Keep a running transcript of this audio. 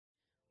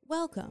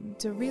Welcome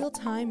to Real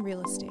Time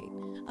Real Estate,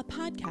 a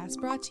podcast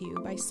brought to you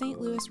by St.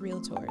 Louis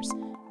Realtors,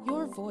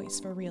 your voice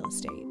for real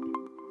estate.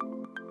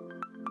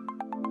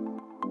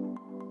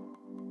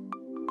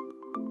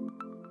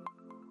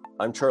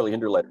 I'm Charlie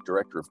Hinderleiter,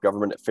 Director of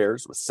Government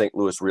Affairs with St.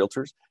 Louis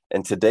Realtors,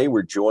 and today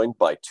we're joined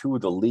by two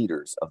of the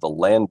leaders of the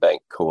Land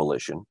Bank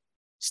Coalition,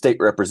 State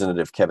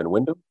Representative Kevin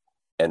Windham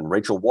and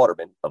Rachel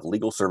Waterman of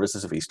Legal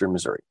Services of Eastern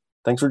Missouri.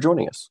 Thanks for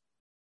joining us.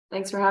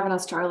 Thanks for having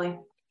us, Charlie.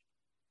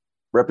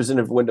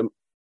 Representative Windham,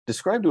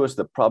 describe to us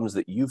the problems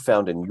that you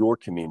found in your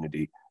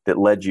community that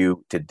led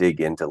you to dig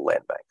into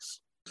land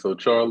banks. So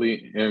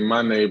Charlie, in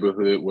my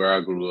neighborhood where I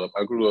grew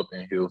up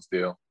in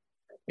Hillsdale,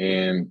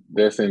 and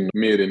that's in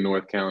Mid and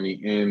North County.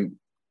 And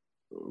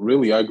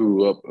really, I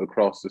grew up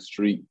across the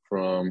street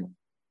from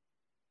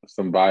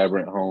some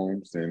vibrant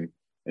homes and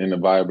in a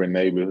vibrant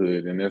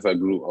neighborhood. And as I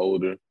grew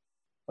older,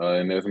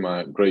 and as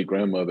my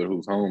great-grandmother,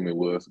 whose home it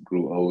was,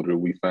 grew older,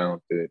 we found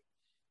that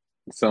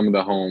some of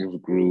the homes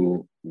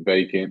grew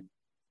vacant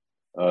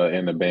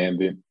and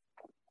abandoned.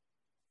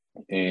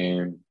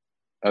 And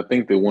I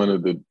think that one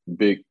of the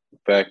big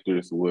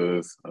factors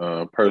was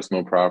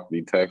personal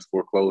property tax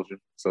foreclosure.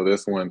 So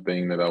that's one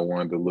thing that I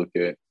wanted to look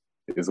at,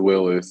 as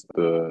well as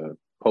the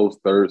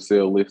post-third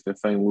sale list in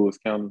St. Louis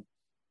County.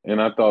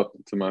 And I thought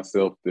to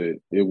myself that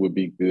it would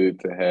be good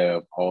to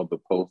have all the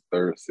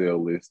post-third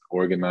sale lists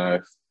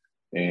organized.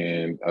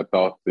 And I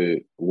thought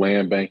that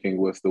land banking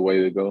was the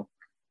way to go.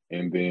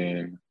 And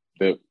then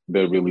that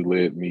really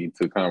led me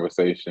to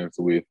conversations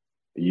with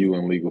you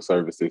and Legal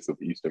Services of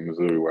Eastern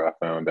Missouri, where I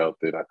found out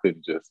that I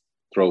couldn't just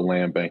throw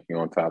land banking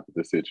on top of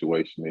the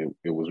situation.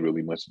 It was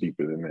really much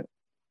deeper than that.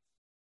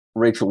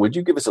 Rachel, would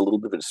you give us a little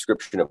bit of a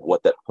description of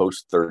what that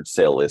post-third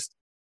sale list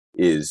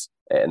is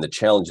and the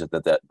challenges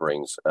that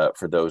brings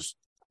for those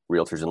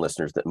realtors and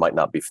listeners that might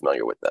not be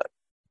familiar with that?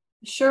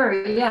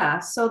 Sure, yeah.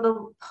 So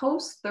the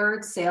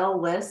post-third sale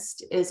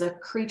list is a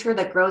creature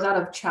that grows out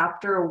of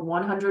Chapter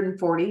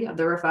 140 of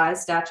the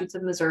Revised Statutes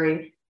of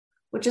Missouri,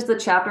 which is the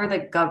chapter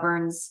that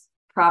governs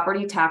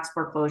property tax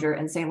foreclosure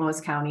in St.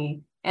 Louis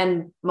County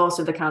and most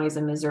of the counties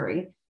in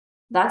Missouri.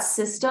 That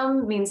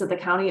system means that the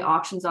county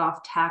auctions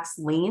off tax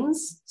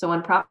liens. So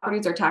when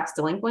properties are tax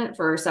delinquent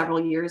for several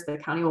years, the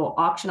county will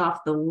auction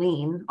off the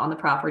lien on the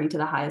property to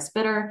the highest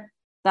bidder.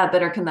 That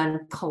bidder can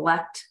then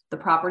collect the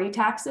property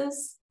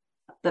taxes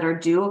that are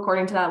due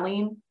according to that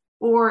lien,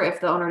 or if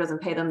the owner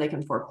doesn't pay them, they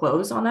can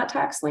foreclose on that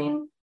tax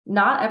lien.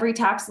 Not every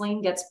tax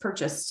lien gets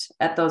purchased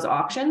at those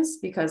auctions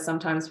because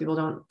sometimes people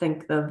don't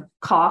think the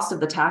cost of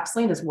the tax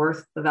lien is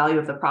worth the value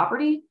of the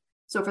property.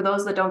 So for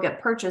those that don't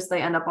get purchased,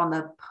 they end up on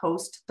the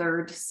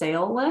post-third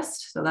sale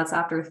list. So that's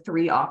after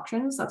 3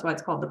 auctions. That's why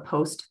it's called the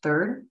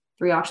post-third.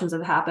 3 auctions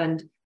have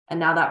happened, and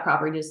now that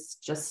property is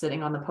just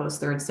sitting on the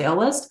post-third sale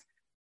list.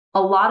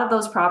 A lot of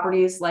those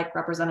properties, like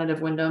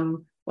Representative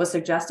Windham was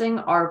suggesting,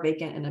 are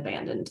vacant and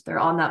abandoned. They're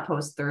on that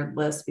post-third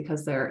list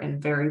because they're in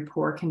very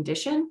poor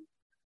condition.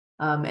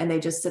 And they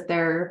just sit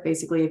there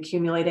basically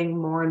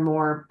accumulating more and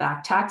more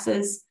back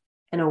taxes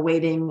and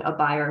awaiting a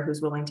buyer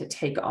who's willing to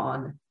take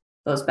on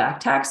those back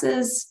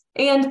taxes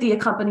and the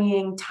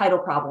accompanying title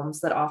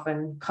problems that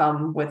often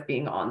come with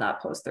being on that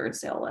post-third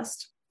sale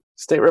list.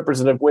 State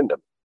Representative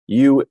Windham,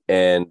 you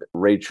and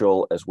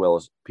Rachel, as well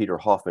as Peter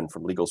Hoffman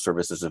from Legal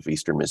Services of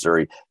Eastern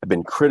Missouri, have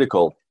been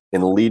critical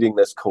in leading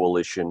this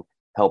coalition,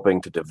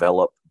 helping to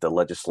develop the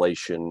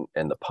legislation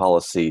and the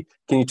policy.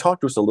 Can you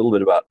talk to us a little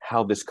bit about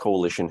how this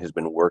coalition has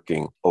been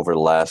working over the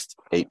last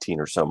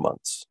 18 or so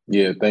months?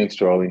 Yeah, thanks,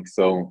 Charlie.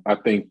 So I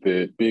think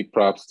that big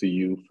props to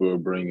you for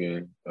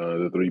bringing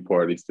the 3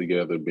 parties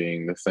together,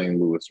 being the St.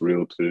 Louis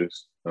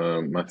Realtors,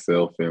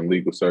 myself, and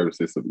Legal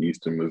Services of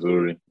Eastern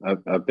Missouri.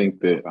 I think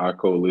that our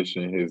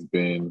coalition has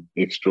been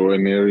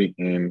extraordinary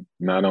in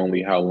not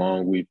only how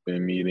long we've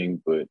been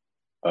meeting, but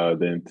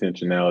the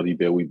intentionality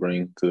that we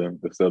bring to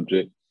the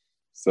subject.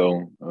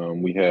 So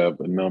we have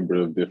a number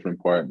of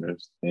different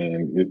partners,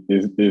 and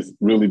it's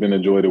really been a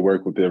joy to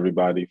work with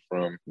everybody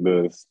from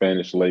the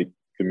Spanish Lake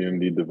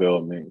Community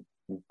Development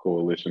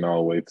Coalition all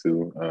the way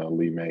to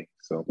Lee May.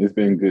 So it's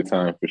been a good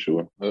time for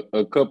sure.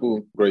 A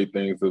couple great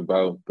things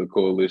about the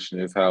coalition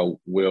is how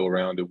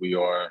well-rounded we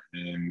are,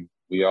 and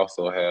we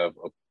also have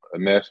a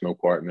national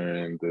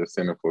partner in the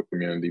Center for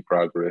Community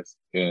Progress,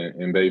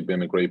 and they've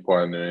been a great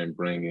partner in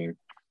bringing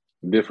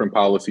different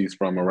policies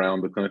from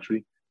around the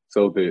country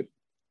so that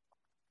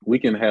we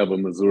can have a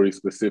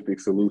Missouri-specific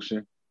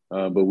solution,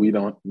 but we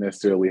don't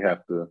necessarily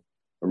have to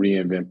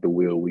reinvent the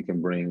wheel. We can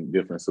bring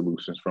different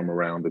solutions from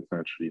around the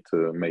country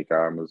to make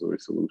our Missouri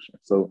solution.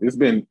 So it's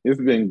been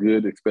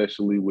good,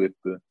 especially with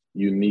the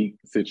unique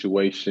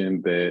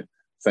situation that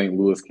St.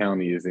 Louis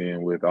County is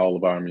in with all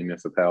of our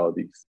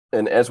municipalities.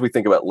 And as we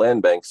think about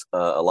land banks,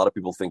 a lot of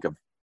people think of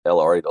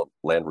LRA, the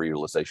Land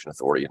Reutilization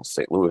Authority in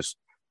St. Louis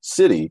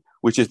City,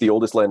 which is the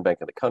oldest land bank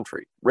in the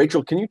country.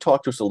 Rachel, can you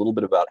talk to us a little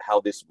bit about how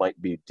this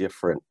might be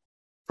different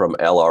from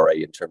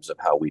LRA in terms of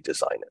how we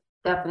design it?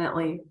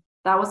 Definitely.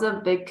 That was a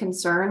big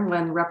concern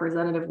when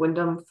Representative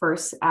Windham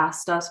first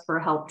asked us for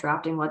help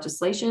drafting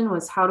legislation,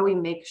 was how do we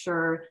make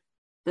sure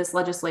this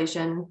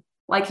legislation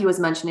like he was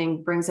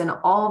mentioning, brings in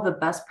all the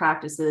best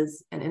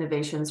practices and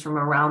innovations from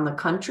around the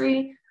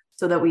country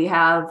so that we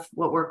have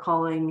what we're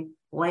calling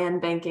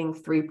land banking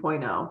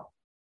 3.0.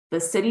 The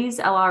city's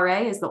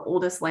LRA is the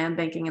oldest land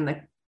banking in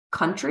the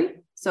country.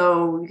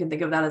 So you can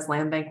think of that as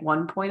land bank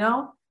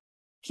 1.0.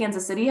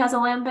 Kansas City has a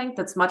land bank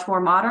that's much more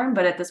modern,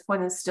 but at this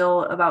point is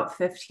still about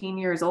 15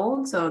 years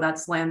old. So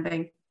that's land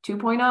bank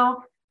 2.0.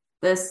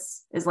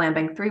 This is land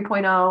bank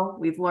 3.0.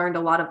 We've learned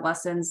a lot of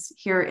lessons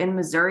here in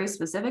Missouri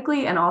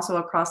specifically, and also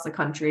across the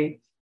country.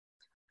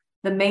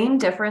 The main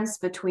difference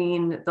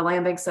between the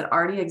land banks that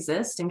already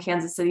exist in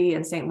Kansas City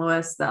and St.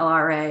 Louis, the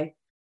LRA,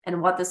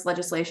 and what this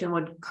legislation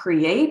would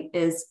create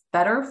is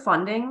better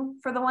funding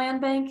for the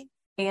land bank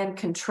and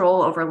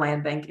control over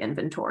land bank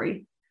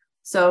inventory.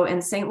 So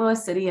in St.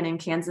 Louis City and in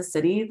Kansas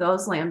City,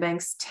 those land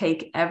banks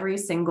take every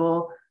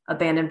single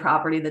abandoned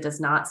property that does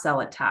not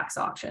sell at tax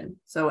auction.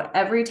 So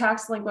every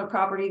tax delinquent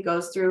property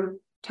goes through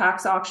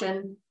tax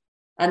auction,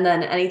 and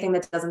then anything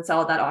that doesn't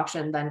sell at that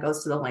auction then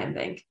goes to the land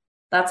bank.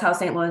 That's how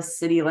St. Louis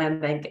City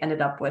Land Bank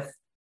ended up with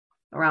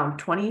around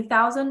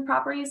 20,000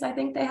 properties, I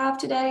think they have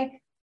today.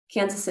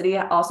 Kansas City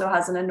also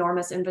has an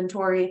enormous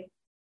inventory.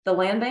 The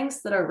land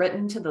banks that are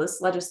written to this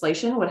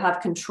legislation would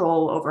have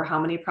control over how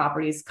many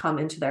properties come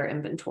into their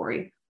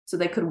inventory. So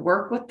they could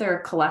work with their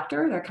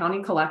collector, their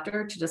county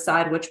collector, to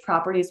decide which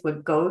properties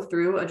would go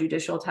through a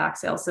judicial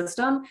tax sale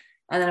system.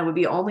 And then it would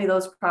be only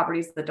those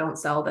properties that don't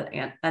sell that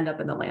end up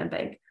in the land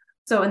bank.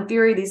 So in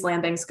theory, these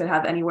land banks could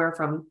have anywhere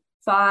from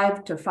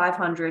 5 to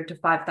 500 to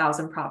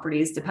 5,000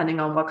 properties, depending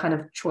on what kind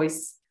of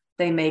choice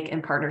they make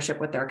in partnership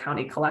with their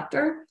county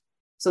collector.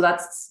 So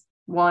that's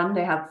one,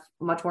 they have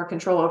much more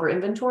control over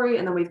inventory.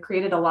 And then we've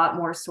created a lot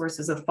more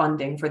sources of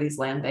funding for these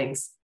land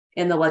banks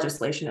in the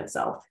legislation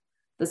itself.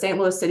 The St.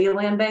 Louis City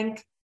Land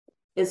Bank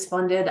is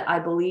funded, I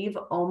believe,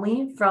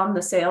 only from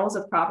the sales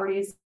of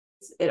properties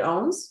it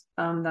owns.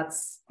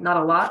 That's not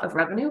a lot of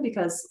revenue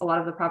because a lot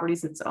of the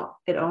properties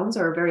it owns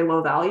are very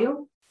low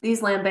value.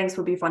 These land banks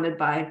would be funded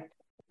by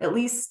at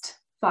least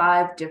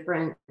 5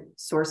 different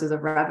sources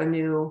of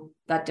revenue.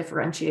 That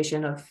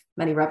differentiation of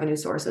many revenue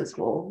sources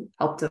will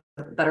help to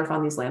better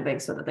fund these land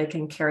banks so that they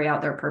can carry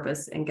out their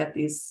purpose and get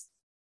these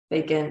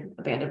vacant,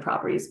 abandoned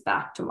properties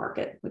back to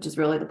market, which is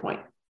really the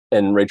point.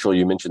 And Rachel,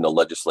 you mentioned the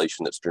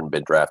legislation that's been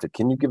drafted.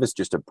 Can you give us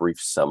just a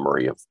brief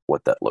summary of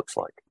what that looks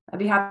like? I'd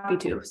be happy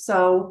to.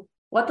 So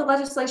what the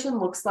legislation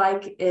looks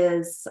like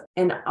is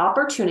an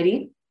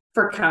opportunity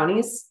for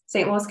counties,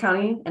 St. Louis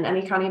County and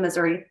any county in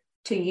Missouri,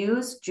 to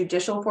use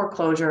judicial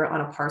foreclosure on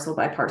a parcel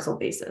by parcel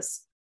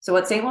basis. So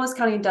what St. Louis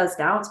County does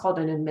now, it's called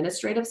an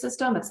administrative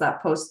system. It's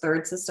that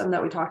post-third system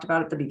that we talked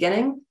about at the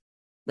beginning.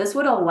 This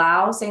would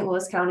allow St.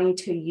 Louis County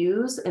to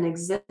use an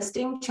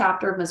existing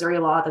chapter of Missouri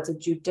law that's a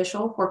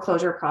judicial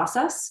foreclosure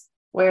process,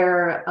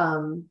 where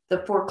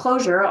the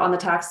foreclosure on the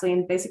tax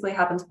lien basically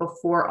happens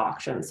before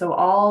auction. So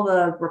all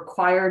the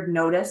required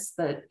notice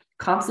that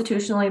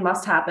constitutionally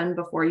must happen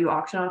before you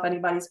auction off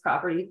anybody's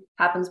property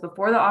happens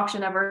before the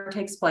auction ever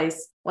takes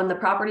place. When the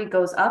property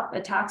goes up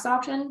at tax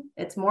auction,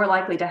 it's more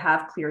likely to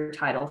have clear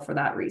title for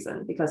that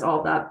reason, because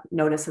all that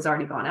notice has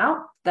already gone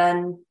out.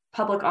 Then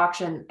public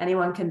auction,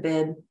 anyone can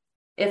bid.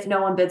 If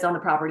no one bids on the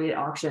property at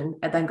auction,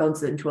 it then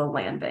goes into a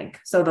land bank.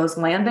 So those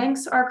land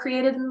banks are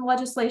created in the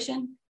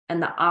legislation,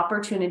 and the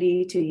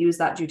opportunity to use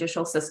that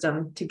judicial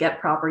system to get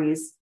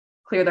properties,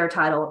 clear their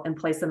title, and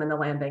place them in the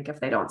land bank if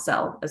they don't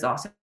sell is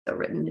also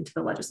written into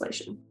the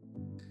legislation.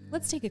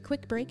 Let's take a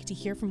quick break to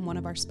hear from one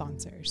of our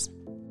sponsors.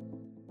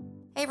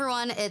 Hey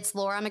everyone, it's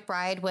Laura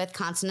McBride with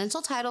Continental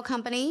Title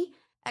Company.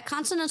 At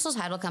Continental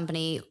Title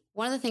Company,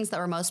 one of the things that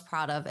we're most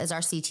proud of is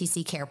our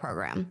CTC Care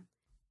program.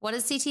 What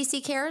is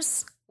CTC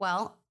Cares?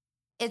 Well,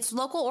 it's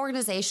local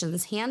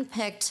organizations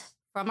handpicked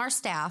from our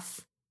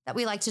staff that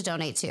we like to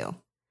donate to.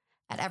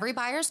 At every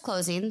buyer's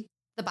closing,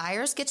 the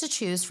buyers get to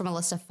choose from a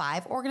list of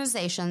 5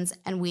 organizations,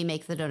 and we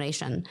make the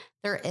donation.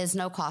 There is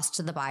no cost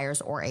to the buyers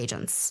or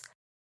agents.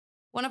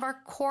 One of our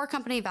core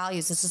company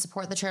values is to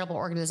support the charitable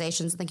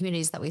organizations in the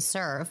communities that we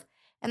serve,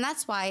 and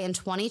that's why in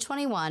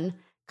 2021,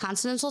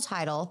 Continental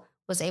Title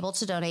was able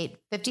to donate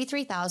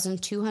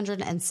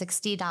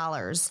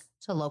 $53,260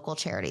 to local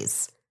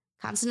charities.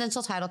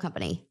 Continental Title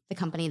Company, the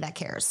company that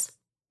cares.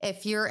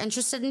 If you're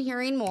interested in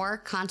hearing more,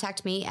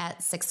 contact me at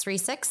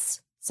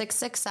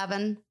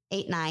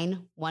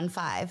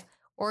 636-667-8915,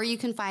 or you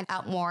can find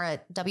out more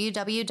at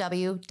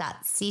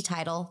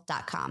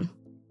www.ctitle.com.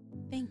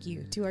 Thank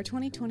you to our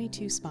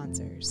 2022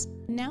 sponsors.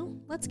 Now,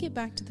 let's get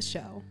back to the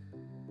show.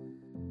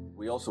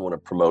 We also want to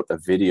promote a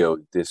video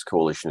this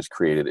coalition has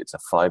created. It's a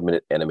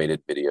 5-minute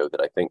animated video that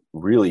I think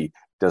really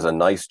does a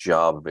nice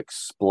job of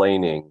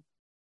explaining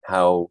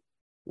how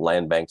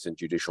land banks and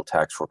judicial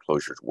tax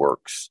foreclosures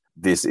works.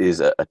 This is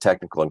a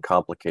technical and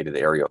complicated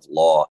area of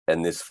law,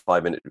 and this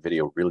 5-minute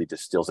video really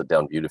distills it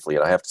down beautifully.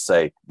 And I have to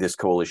say, this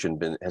coalition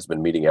has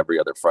been meeting every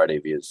other Friday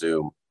via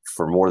Zoom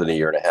for more than a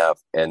year and a half,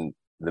 and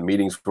the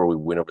meetings where we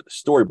went over the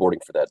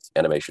storyboarding for that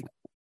animation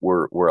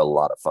were a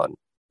lot of fun.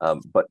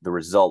 But the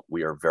result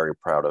we are very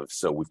proud of.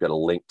 So we've got a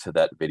link to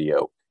that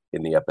video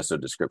in the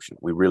episode description.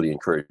 We really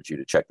encourage you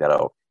to check that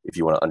out. if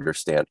you want to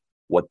understand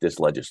what this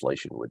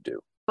legislation would do.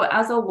 But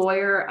as a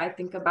lawyer, I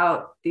think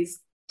about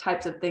these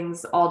types of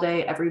things all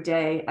day, every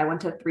day. I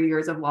went to 3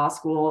 years of law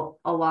school.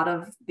 A lot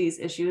of these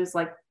issues,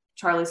 like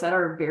Charlie said,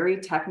 are very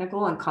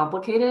technical and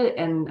complicated.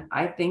 And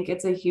I think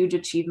it's a huge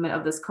achievement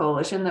of this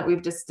coalition that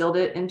we've distilled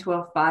it into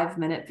a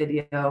 5-minute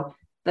video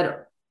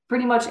that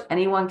pretty much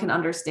anyone can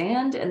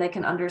understand, and they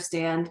can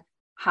understand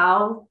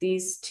how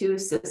these two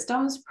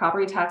systems,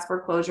 property tax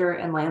foreclosure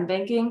and land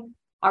banking,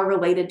 are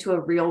related to a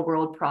real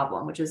world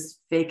problem, which is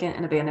vacant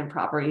and abandoned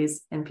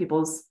properties in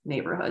people's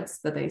neighborhoods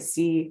that they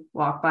see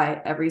walk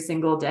by every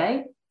single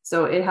day.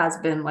 So it has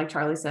been, like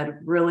Charlie said,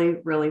 really,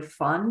 really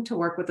fun to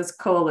work with this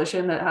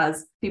coalition that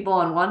has people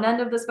on one end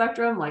of the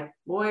spectrum, like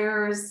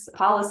lawyers,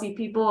 policy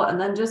people,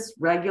 and then just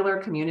regular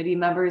community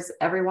members,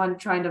 everyone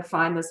trying to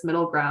find this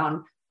middle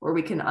ground where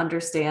we can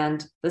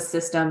understand the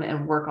system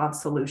and work on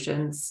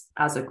solutions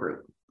as a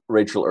group.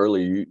 Rachel,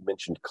 earlier you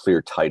mentioned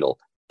clear title.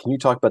 Can you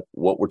talk about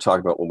what we're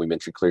talking about when we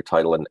mention clear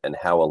title and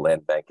how a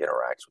land bank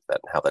interacts with that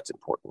and how that's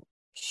important?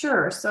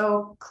 Sure.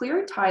 So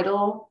clear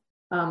title,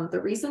 the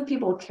reason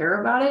people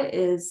care about it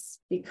is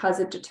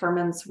because it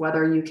determines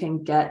whether you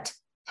can get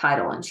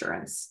title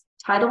insurance.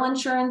 Title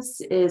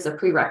insurance is a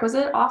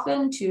prerequisite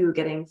often to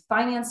getting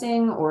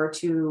financing or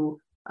to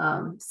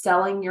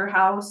selling your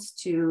house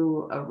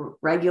to a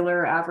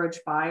regular average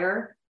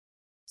buyer.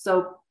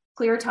 So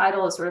clear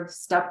title is sort of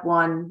step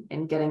one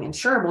in getting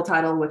insurable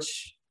title,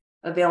 which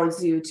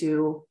avails you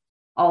to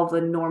all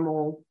the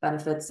normal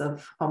benefits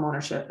of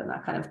homeownership and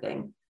that kind of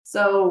thing.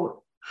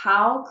 So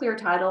how clear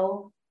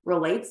title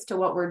relates to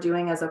what we're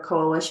doing as a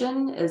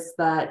coalition is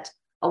that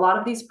a lot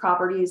of these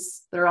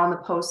properties that are on the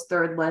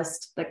post-third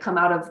list that come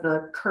out of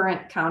the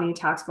current county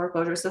tax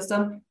foreclosure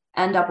system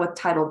end up with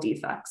title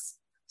defects.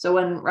 So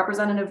when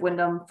Representative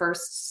Windham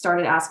first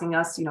started asking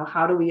us,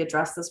 how do we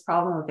address this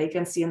problem of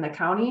vacancy in the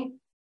county?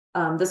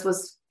 This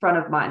was front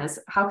of mind, is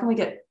how can we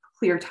get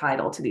clear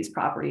title to these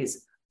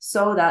properties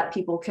so that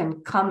people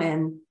can come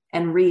in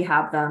and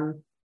rehab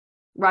them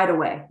right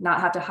away,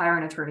 not have to hire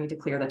an attorney to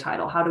clear the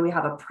title? How do we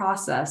have a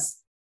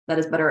process that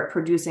is better at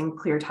producing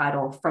clear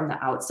title from the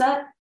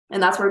outset?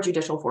 And that's where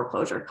judicial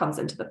foreclosure comes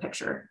into the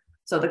picture.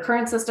 So the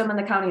current system in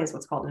the county is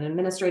what's called an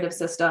administrative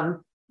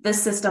system.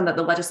 This system that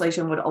the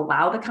legislation would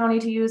allow the county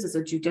to use is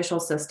a judicial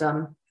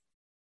system.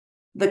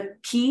 The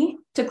key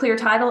to clear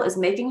title is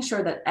making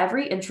sure that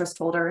every interest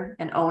holder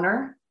and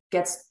owner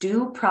gets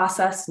due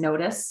process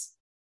notice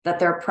that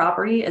their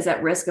property is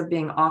at risk of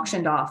being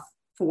auctioned off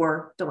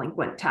for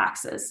delinquent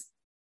taxes.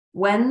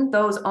 When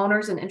those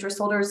owners and interest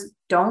holders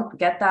don't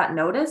get that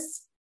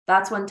notice,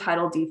 that's when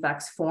title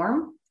defects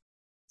form.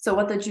 So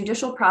what the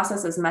judicial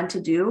process is meant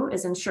to do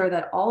is ensure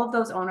that all of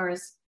those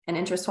owners and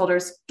interest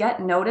holders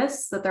get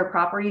notice that their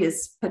property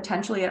is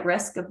potentially at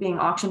risk of being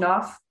auctioned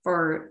off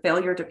for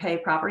failure to pay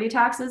property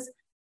taxes,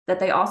 that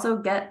they also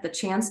get the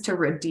chance to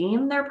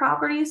redeem their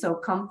property. So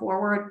come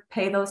forward,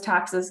 pay those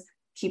taxes,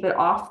 keep it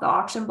off the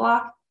auction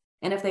block.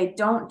 And if they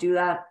don't do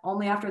that,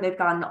 only after they've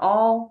gotten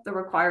all the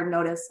required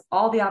notice,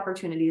 all the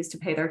opportunities to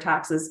pay their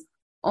taxes,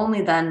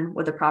 only then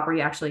would the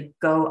property actually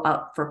go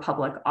up for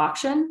public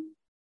auction.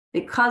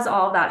 Because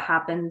all of that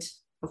happened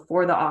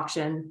before the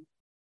auction,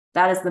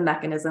 that is the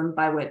mechanism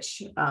by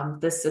which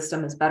this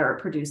system is better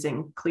at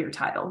producing clear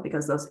title,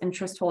 because those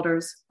interest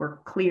holders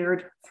were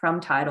cleared from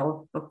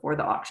title before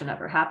the auction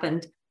ever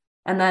happened.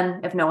 And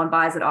then if no one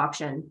buys at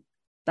auction,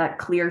 that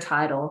clear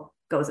title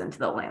goes into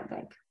the land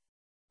bank.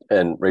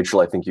 And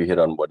Rachel, I think you hit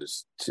on what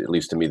is, at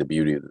least to me, the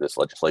beauty of this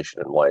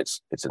legislation and why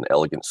it's an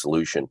elegant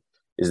solution,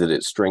 is that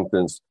it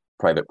strengthens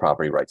private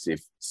property rights.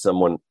 If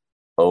someone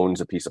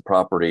owns a piece of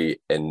property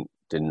and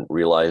didn't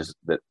realize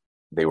that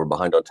they were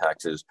behind on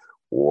taxes,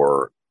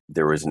 or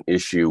there is an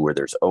issue where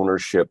there's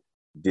ownership,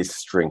 this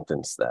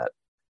strengthens that.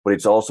 But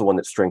it's also one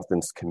that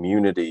strengthens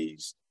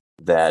communities,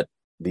 that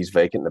these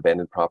vacant and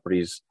abandoned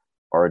properties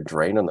are a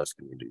drain on those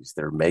communities.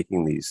 They're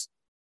making these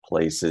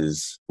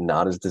places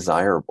not as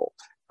desirable.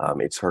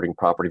 It's hurting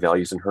property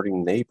values and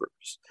hurting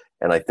neighbors.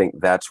 And I think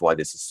that's why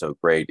this is so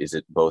great, is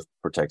it both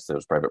protects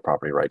those private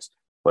property rights,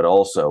 but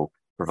also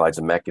provides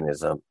a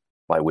mechanism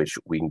by which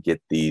we can get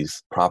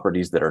these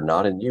properties that are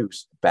not in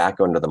use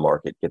back onto the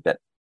market, get that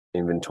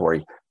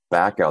inventory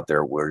back out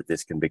there where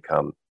this can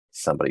become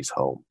somebody's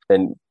home.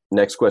 And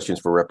next question is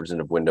for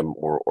Representative Windham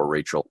or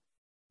Rachel.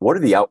 What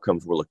are the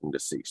outcomes we're looking to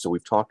see? So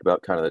we've talked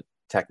about kind of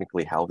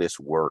technically how this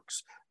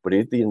works, but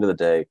at the end of the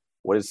day,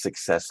 what does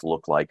success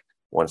look like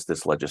once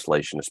this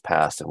legislation is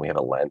passed and we have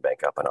a land bank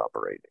up and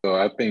operating? So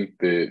I think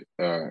that,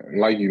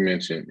 like you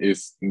mentioned,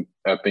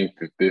 I think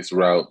that this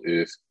route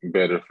is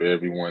better for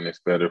everyone.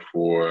 It's better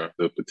for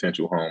the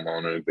potential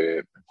homeowner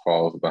that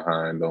falls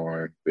behind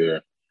on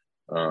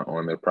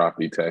their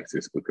property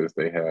taxes because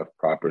they have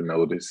proper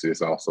notice.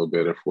 It's also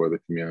better for the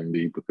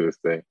community because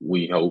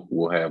we hope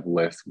will have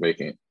less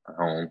vacant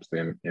homes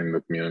in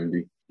the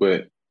community.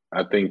 But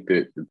I think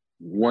that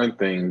one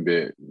thing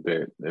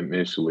that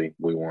initially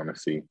we want to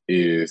see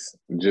is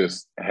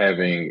just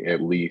having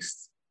at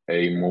least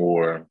a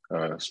more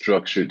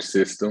structured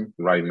system.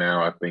 Right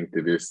now, I think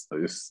that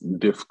it's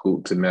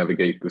difficult to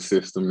navigate the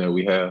system that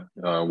we have,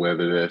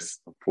 whether that's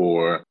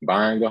for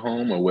buying a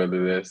home or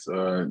whether that's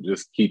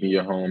just keeping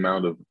your home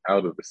out of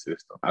the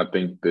system. I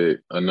think that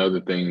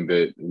another thing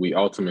that we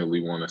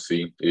ultimately want to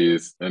see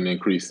is an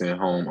increase in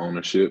home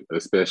ownership,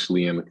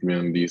 especially in the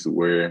communities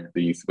where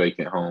these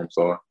vacant homes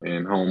are,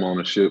 and home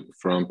ownership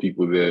from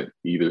people that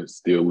either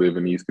still live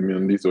in these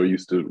communities or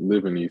used to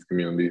live in these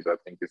communities. I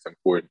think it's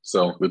important.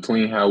 So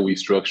between how we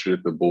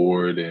structured the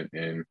board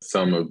and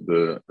some of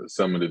the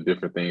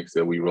different things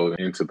that we wrote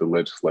into the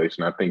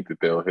legislation, I think that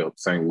they'll help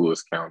St.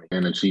 Louis County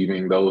in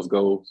achieving those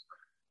goals.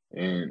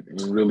 And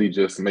really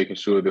just making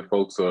sure that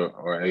folks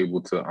are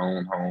able to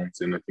own homes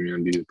in the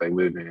community that they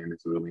live in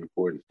is really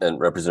important. And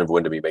Representative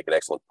Windham, you make an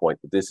excellent point,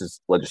 but this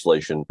is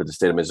legislation for the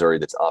state of Missouri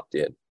that's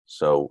opt-in.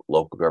 So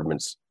local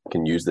governments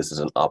can use this as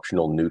an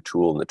optional new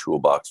tool in the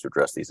toolbox to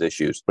address these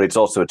issues. But it's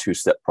also a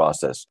two-step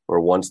process where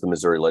once the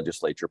Missouri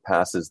legislature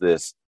passes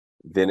this,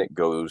 then it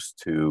goes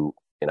to,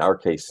 in our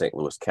case, St.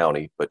 Louis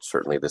County, but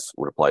certainly this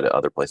would apply to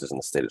other places in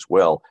the state as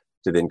well,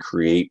 to then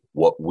create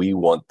what we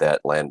want that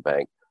land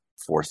bank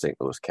for St.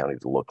 Louis County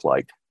to look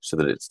like so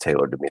that it's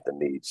tailored to meet the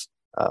needs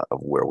of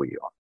where we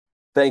are.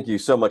 Thank you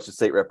so much to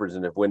State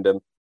Representative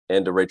Windham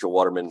and to Rachel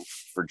Waterman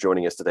for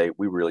joining us today.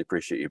 We really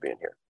appreciate you being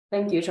here.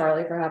 Thank you,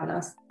 Charlie, for having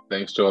us.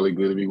 Thanks, Charlie.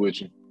 Good to be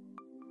with you.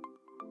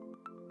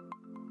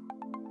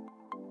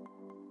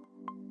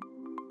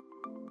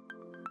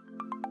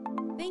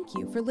 Thank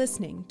you for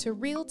listening to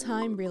Real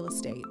Time Real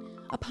Estate,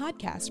 a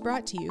podcast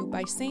brought to you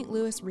by St.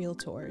 Louis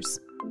Realtors.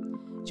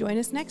 Join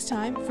us next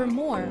time for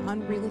more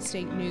on real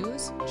estate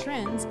news,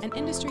 trends, and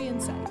industry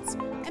insights.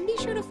 And be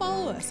sure to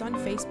follow us on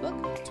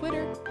Facebook,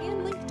 Twitter,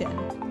 and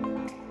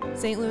LinkedIn.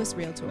 St. Louis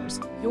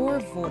Realtors, your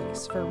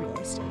voice for real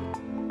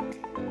estate.